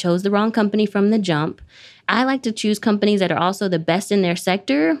 One, I chose the wrong company from the jump. I like to choose companies that are also the best in their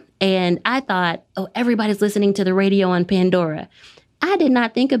sector. And I thought, everybody's listening to the radio on Pandora. I did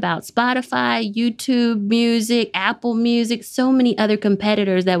not think about Spotify, YouTube Music, Apple Music, so many other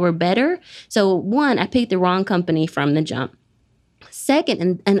competitors that were better. So one, I picked the wrong company from the jump.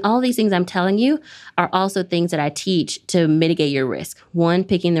 Second, and all these things I'm telling you are also things that I teach to mitigate your risk. One,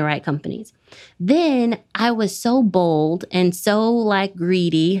 picking the right companies. Then I was so bold and so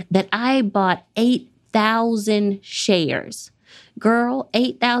greedy that I bought 8,000 shares. Girl,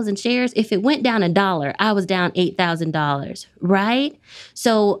 8,000 shares. If it went down $1, I was down $8,000, right?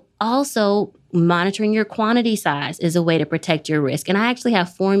 So also monitoring your quantity size is a way to protect your risk. And I actually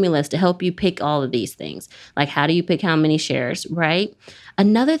have formulas to help you pick all of these things. Like how do you pick how many shares, right?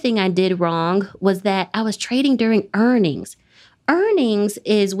 Another thing I did wrong was that I was trading during earnings. Earnings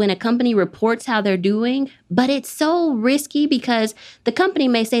is when a company reports how they're doing, but it's so risky because the company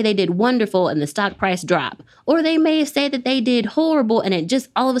may say they did wonderful and the stock price drop, or they may say that they did horrible and it just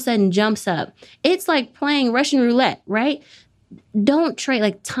all of a sudden jumps up. It's like playing Russian roulette, right? Don't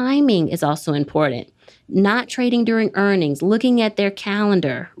trade. Timing is also important. Not trading during earnings, looking at their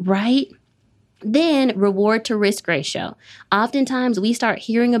calendar, right? Then reward to risk ratio. Oftentimes we start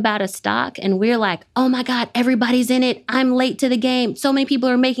hearing about a stock and we're like, oh my God, everybody's in it. I'm late to the game. So many people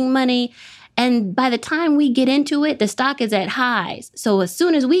are making money. And by the time we get into it, the stock is at highs. So as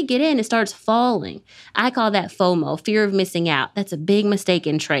soon as we get in, it starts falling. I call that FOMO, fear of missing out. That's a big mistake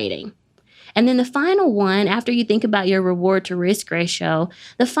in trading. And then the final one, after you think about your reward to risk ratio,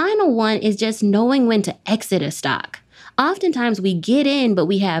 the final one is just knowing when to exit a stock. Oftentimes we get in, but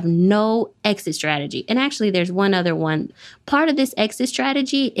we have no exit strategy. And actually, there's one other one. Part of this exit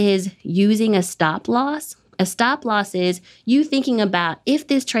strategy is using a stop loss. A stop loss is you thinking about if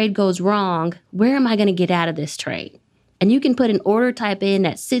this trade goes wrong, where am I going to get out of this trade? And you can put an order type in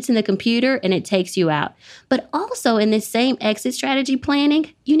that sits in the computer and it takes you out. But also in this same exit strategy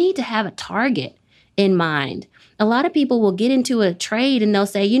planning, you need to have a target in mind. A lot of people will get into a trade and they'll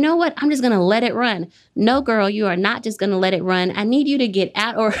say, you know what, I'm just going to let it run. No, girl, you are not just going to let it run. I need you to get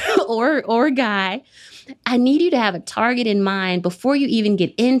out or guy. I need you to have a target in mind before you even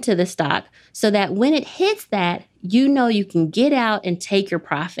get into the stock so that when it hits that, you know you can get out and take your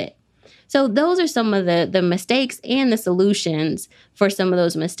profit. So those are some of the mistakes and the solutions for some of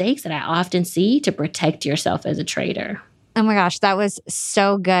those mistakes that I often see to protect yourself as a trader. Oh my gosh, that was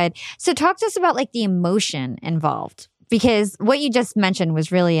so good. So talk to us about the emotion involved, because what you just mentioned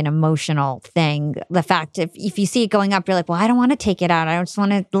was really an emotional thing. The fact if you see it going up, you're like, well, I don't want to take it out. I just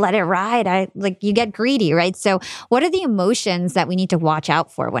want to let it ride. You get greedy, right? So what are the emotions that we need to watch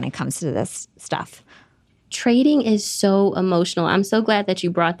out for when it comes to this stuff? Trading is so emotional. I'm so glad that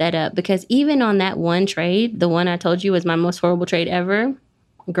you brought that up because even on that one trade, the one I told you was my most horrible trade ever,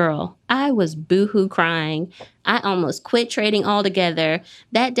 girl, I was boohoo crying. I almost quit trading altogether.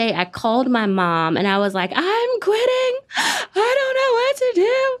 That day I called my mom and I was like, I'm quitting. I don't know what to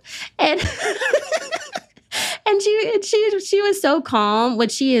do. And And she was so calm,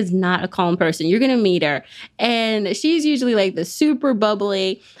 but she is not a calm person. You're going to meet her. And she's usually like the super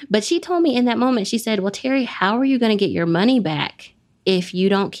bubbly. But she told me in that moment, she said, well, Terry, how are you going to get your money back if you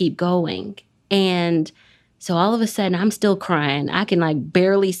don't keep going? And so all of a sudden, I'm still crying. I can like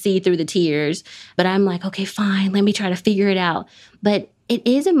barely see through the tears. But I'm like, okay, fine. Let me try to figure it out. But it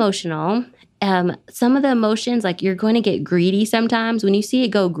is emotional. Some of the emotions, like you're going to get greedy sometimes. When you see it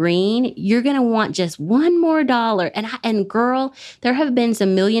go green, you're going to want just one more dollar. And girl, there have been some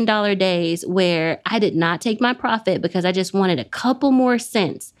 $1 million days where I did not take my profit because I just wanted a couple more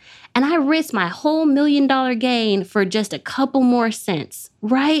cents. And I risked my whole $1 million gain for just a couple more cents,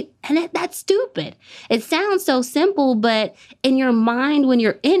 right? And that's stupid. It sounds so simple, but in your mind, when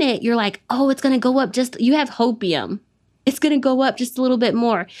you're in it, you're like, oh, it's going to go up you have hopium. It's going to go up just a little bit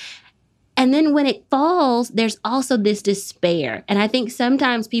more. And then when it falls, there's also this despair. And I think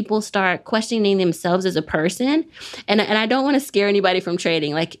sometimes people start questioning themselves as a person. And I don't want to scare anybody from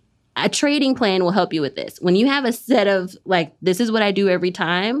trading. Like a trading plan will help you with this. When you have a set of like, this is what I do every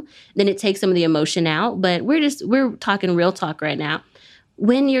time, then it takes some of the emotion out. But we're talking real talk right now.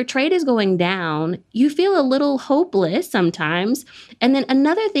 When your trade is going down, you feel a little hopeless sometimes. And then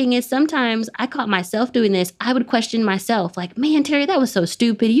another thing is sometimes I caught myself doing this. I would question myself like, man, Terry, that was so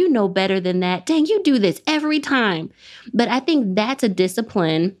stupid. You know better than that. Dang, you do this every time. But I think that's a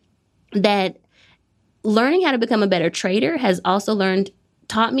discipline that learning how to become a better trader has also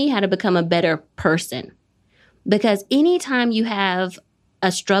taught me how to become a better person. Because anytime you have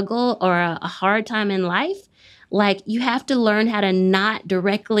a struggle or a hard time in life, like you have to learn how to not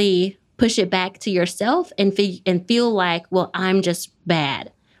directly push it back to yourself and feel like, well, I'm just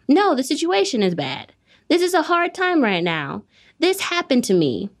bad. No, the situation is bad. This is a hard time right now. This happened to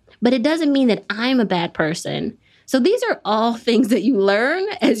me, but it doesn't mean that I'm a bad person. So these are all things that you learn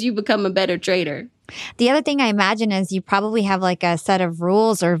as you become a better trader. The other thing I imagine is you probably have like a set of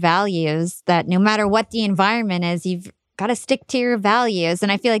rules or values that no matter what the environment is, you've got to stick to your values.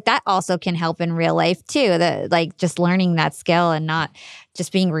 And I feel like that also can help in real life too, like just learning that skill and not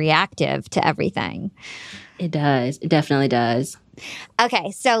just being reactive to everything. It does. It definitely does.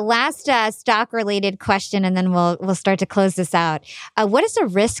 Okay. So last stock related question, and then we'll start to close this out. What is the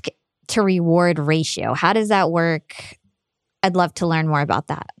risk to reward ratio? How does that work? I'd love to learn more about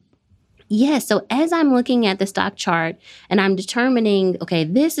that. Yes. So as I'm looking at the stock chart and I'm determining, okay,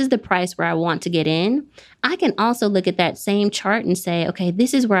 this is the price where I want to get in, I can also look at that same chart and say, okay,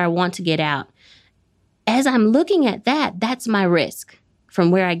 this is where I want to get out. As I'm looking at that, that's my risk.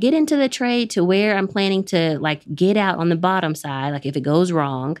 From where I get into the trade to where I'm planning to like get out on the bottom side, like if it goes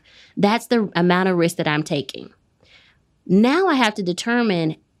wrong, that's the amount of risk that I'm taking. Now I have to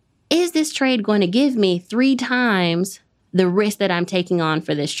determine, is this trade going to give me 3 times the risk that I'm taking on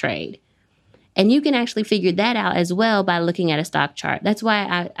for this trade? And you can actually figure that out as well by looking at a stock chart. That's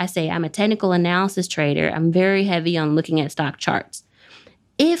why I say I'm a technical analysis trader. I'm very heavy on looking at stock charts.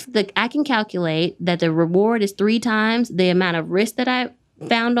 If I can calculate that the reward is 3 times the amount of risk that I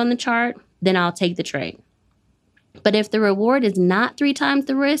found on the chart, then I'll take the trade. But if the reward is not 3 times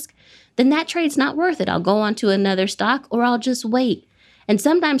the risk, then that trade's not worth it. I'll go on to another stock or I'll just wait. And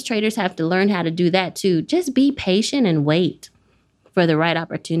sometimes traders have to learn how to do that too. Just be patient and wait for the right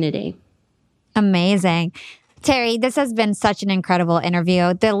opportunity. Amazing. Terry, this has been such an incredible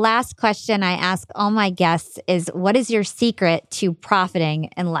interview. The last question I ask all my guests is, what is your secret to profiting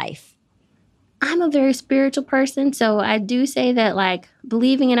in life? I'm a very spiritual person. So I do say that like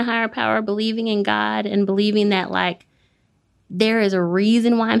believing in a higher power, believing in God, and believing that like there is a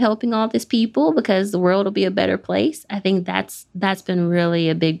reason why I'm helping all these people because the world will be a better place. I think that's been really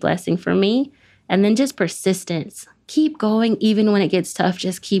a big blessing for me. And then just persistence. Keep going even when it gets tough.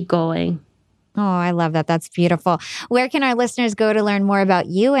 Just keep going. Oh, I love that. That's beautiful. Where can our listeners go to learn more about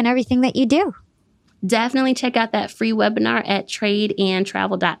you and everything that you do? Definitely check out that free webinar at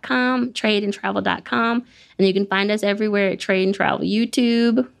tradeandtravel.com, and you can find us everywhere at Trade and Travel,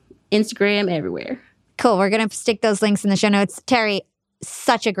 YouTube, Instagram, everywhere. Cool. We're going to stick those links in the show notes. Terry,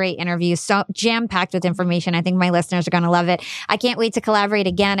 such a great interview. So jam-packed with information. I think my listeners are going to love it. I can't wait to collaborate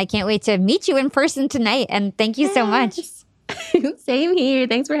again. I can't wait to meet you in person tonight. And thank you so much. Same here.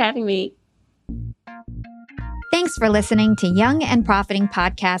 Thanks for having me. Thanks for listening to Young and Profiting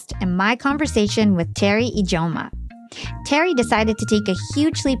Podcast and my conversation with Terry Ijoma. Terry decided to take a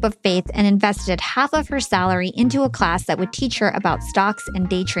huge leap of faith and invested half of her salary into a class that would teach her about stocks and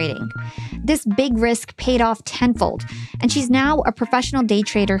day trading. This big risk paid off tenfold, and she's now a professional day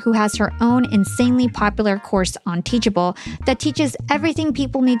trader who has her own insanely popular course on Teachable that teaches everything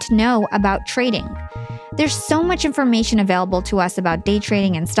people need to know about trading. There's so much information available to us about day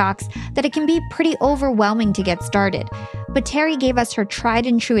trading and stocks that it can be pretty overwhelming to get started. But Terry gave us her tried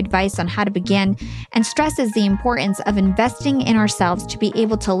and true advice on how to begin and stresses the importance of investing in ourselves to be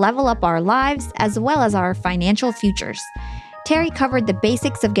able to level up our lives as well as our financial futures. Terry covered the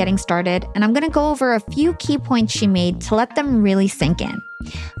basics of getting started, and I'm going to go over a few key points she made to let them really sink in.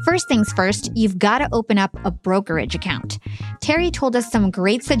 First things first, you've got to open up a brokerage account. Terry told us some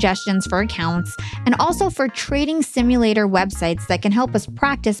great suggestions for accounts and also for trading simulator websites that can help us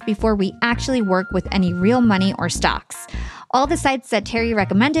practice before we actually work with any real money or stocks. All the sites that Terry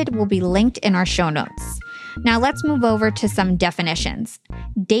recommended will be linked in our show notes. Now let's move over to some definitions.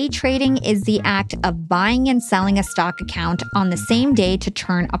 Day trading is the act of buying and selling a stock account on the same day to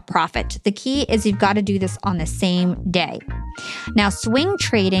turn a profit. The key is you've got to do this on the same day. Now, swing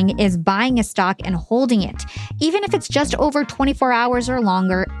trading is buying a stock and holding it, even if it's just over 24 hours or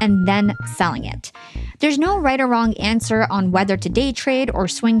longer, and then selling it. There's no right or wrong answer on whether to day trade or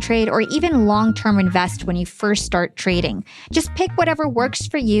swing trade or even long-term invest when you first start trading. Just pick whatever works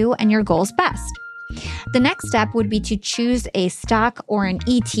for you and your goals best. The next step would be to choose a stock or an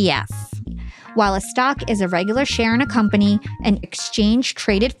ETF. While a stock is a regular share in a company, an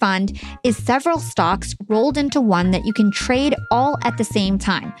exchange-traded fund is several stocks rolled into one that you can trade all at the same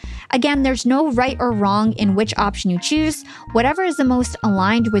time. Again, there's no right or wrong in which option you choose. Whatever is the most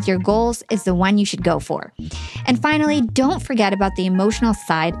aligned with your goals is the one you should go for. And finally, don't forget about the emotional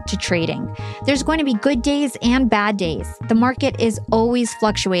side to trading. There's going to be good days and bad days. The market is always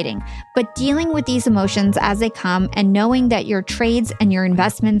fluctuating, but dealing with these emotions as they come and knowing that your trades and your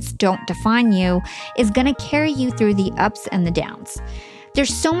investments don't define you is going to carry you through the ups and the downs.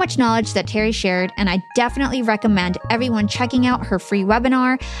 There's so much knowledge that Terry shared, and I definitely recommend everyone checking out her free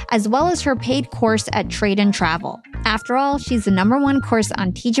webinar as well as her paid course at Trade and Travel. After all, she's the #1 course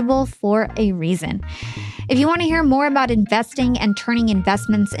on Teachable for a reason. If you want to hear more about investing and turning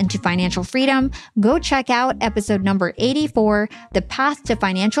investments into financial freedom, go check out episode number 84, The Path to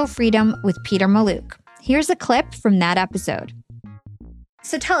Financial Freedom with Peter Mallouk. Here's a clip from that episode.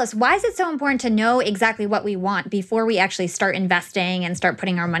 So tell us, why is it so important to know exactly what we want before we actually start investing and start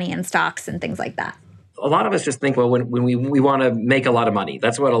putting our money in stocks and things like that? A lot of us just think, well, when we want to make a lot of money,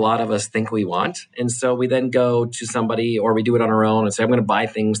 that's what a lot of us think we want. And so we then go to somebody or we do it on our own and say, I'm going to buy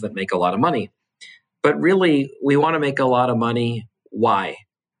things that make a lot of money. But really, we want to make a lot of money. Why?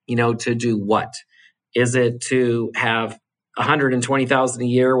 To do what? Is it to have $120,000 a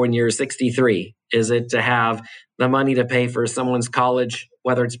year when you're 63? Is it to have the money to pay for someone's college,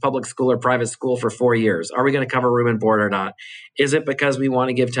 whether it's public school or private school, for 4 years? Are we going to cover room and board or not? Is it because we want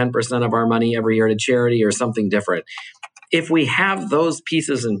to give 10% of our money every year to charity or something different? If we have those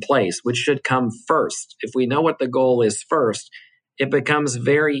pieces in place, which should come first, if we know what the goal is first, it becomes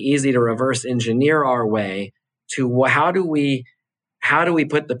very easy to reverse engineer our way to how do we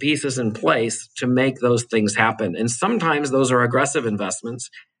put the pieces in place to make those things happen? And sometimes those are aggressive investments.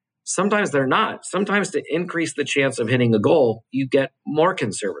 Sometimes they're not. Sometimes to increase the chance of hitting a goal, you get more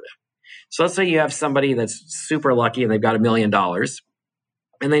conservative. So let's say you have somebody that's super lucky and they've got $1 million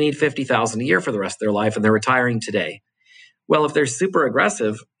and they need $50,000 a year for the rest of their life and they're retiring today. Well, if they're super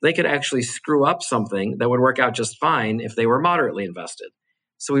aggressive, they could actually screw up something that would work out just fine if they were moderately invested.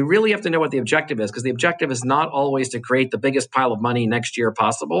 So we really have to know what the objective is, because the objective is not always to create the biggest pile of money next year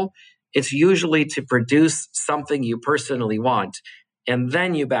possible. It's usually to produce something you personally want. And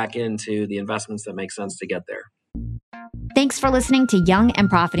then you back into the investments that make sense to get there. Thanks for listening to Young and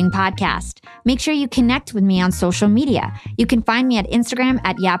Profiting Podcast. Make sure you connect with me on social media. You can find me at Instagram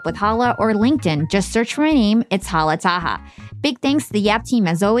at Yap with Hala or LinkedIn. Just search for my name. It's Hala Taha. Big thanks to the Yap team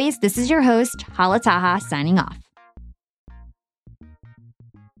as always. This is your host, Hala Taha, signing off.